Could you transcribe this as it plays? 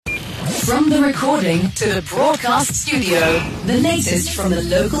From the recording to the broadcast studio, the latest from the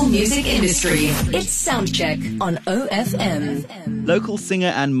local music industry. It's Soundcheck on OFM. Local singer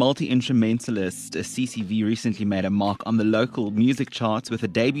and multi-instrumentalist Cece Vee recently made a mark on the local music charts with her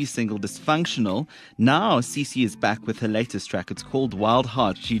debut single Dysfunctional. Now Cece is back with her latest track. It's called Wild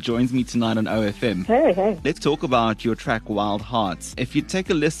Heart. She joins me tonight on OFM. Hey. Let's talk about your track Wild Hearts. If you take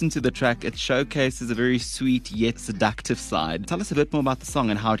a listen to the track, it showcases a very sweet yet seductive side. Tell us a bit more about the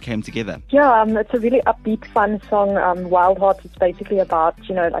song and how it came together. Yeah, it's a really upbeat, fun song. Wild Hearts is basically about,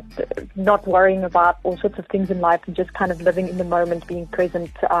 not worrying about all sorts of things in life and just kind of living in the moment, being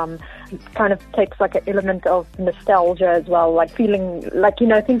present. It kind of takes like an element of nostalgia as well, like feeling like,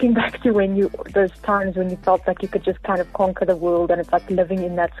 thinking back to those times when you felt like you could just kind of conquer the world, and it's like living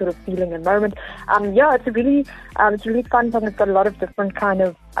in that sort of feeling and moment. It's a really fun song. It's got a lot of different kind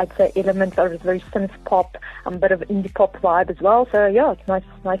of, I'd say, elements. It's very synth pop, a bit of indie pop vibe as well. So yeah, it's a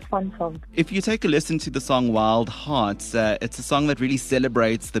nice fun song. If you take a listen to the song Wild Hearts, it's a song that really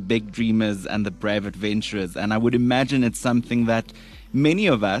celebrates the big dreamers and the brave adventurers. And I would imagine it's something that many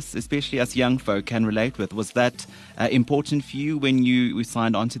of us, especially us young folk, can relate with. Was that important for you when you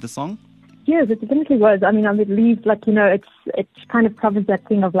signed on to the song? Yes, it definitely was. I believe, it kind of covers that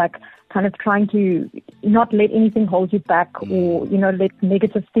thing of kind of trying to not let anything hold you back, or, let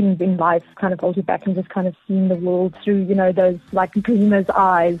negative things in life kind of hold you back, and just kind of seeing the world through, those dreamer's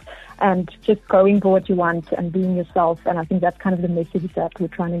eyes, and just going for what you want and being yourself. And I think that's kind of the message that we're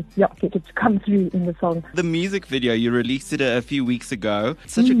trying to get it to come through in the song. The music video, you released it a few weeks ago.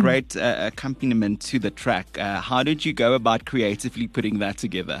 Such a great accompaniment to the track. How did you go about creatively putting that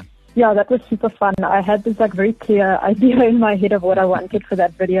together? Yeah, that was super fun. I had this very clear idea in my head of what I wanted for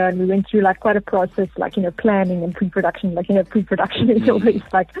that video, and we went through quite a process, planning and pre-production. Pre-production is always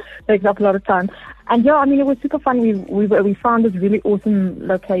takes up a lot of time. And yeah, it was super fun. We found this really awesome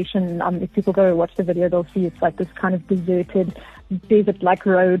location. If people go watch the video, they'll see it's this kind of deserted, desert-like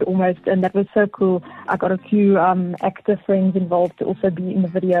road almost, and that was so cool. I got a few actor friends involved to also be in the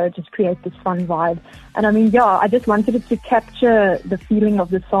video, just create this fun vibe. And I just wanted it to capture the feeling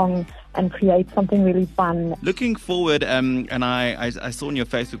of the song and create something really fun. Looking forward, and I saw on your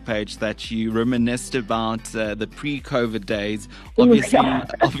Facebook page that you reminisced about the pre-COVID days.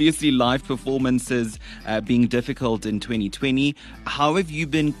 Obviously live performances being difficult in 2020. How have you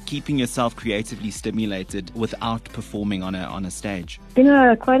been keeping yourself creatively stimulated without performing on a stage? It's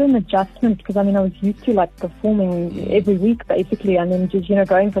been quite an adjustment, because I was used to performing every week basically, and then just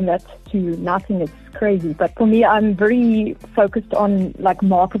going from that to nothing. It's crazy. But for me, I'm very focused on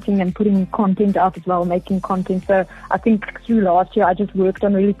marketing and putting content out as well, making content. So I think through last year I just worked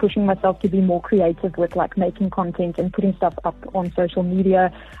on really pushing myself to be more creative with making content and putting stuff up on social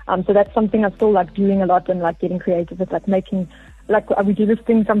media. So that's something I'm still doing a lot, and getting creative with making. We do this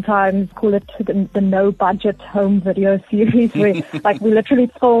thing sometimes, call it the no-budget home video series, where we literally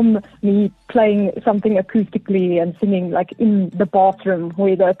film me playing something acoustically and singing in the bathroom,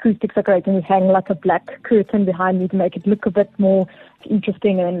 where the acoustics are great, and we hang a black curtain behind me to make it look a bit more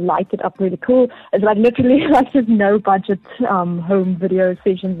interesting and light it up really cool. It's literally just no-budget home video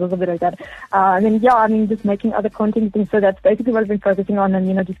sessions or something like that. And then just making other content things. So that's basically what I've been focusing on,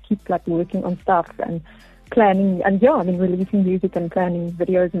 and just keep working on stuff and planning, and releasing music and planning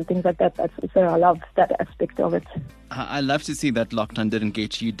videos and things like that. So I love that aspect of it. I love to see that lockdown didn't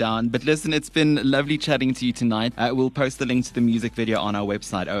get you down. But listen, it's been lovely chatting to you tonight. We'll post the link to the music video on our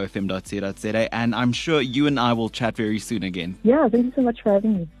website, ofm.co.za, and I'm sure you and I will chat very soon again. Yeah, thank you so much for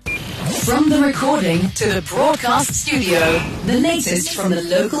having me. From the recording to the broadcast studio, the latest from the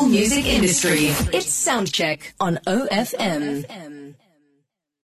local music industry. It's Soundcheck on OFM.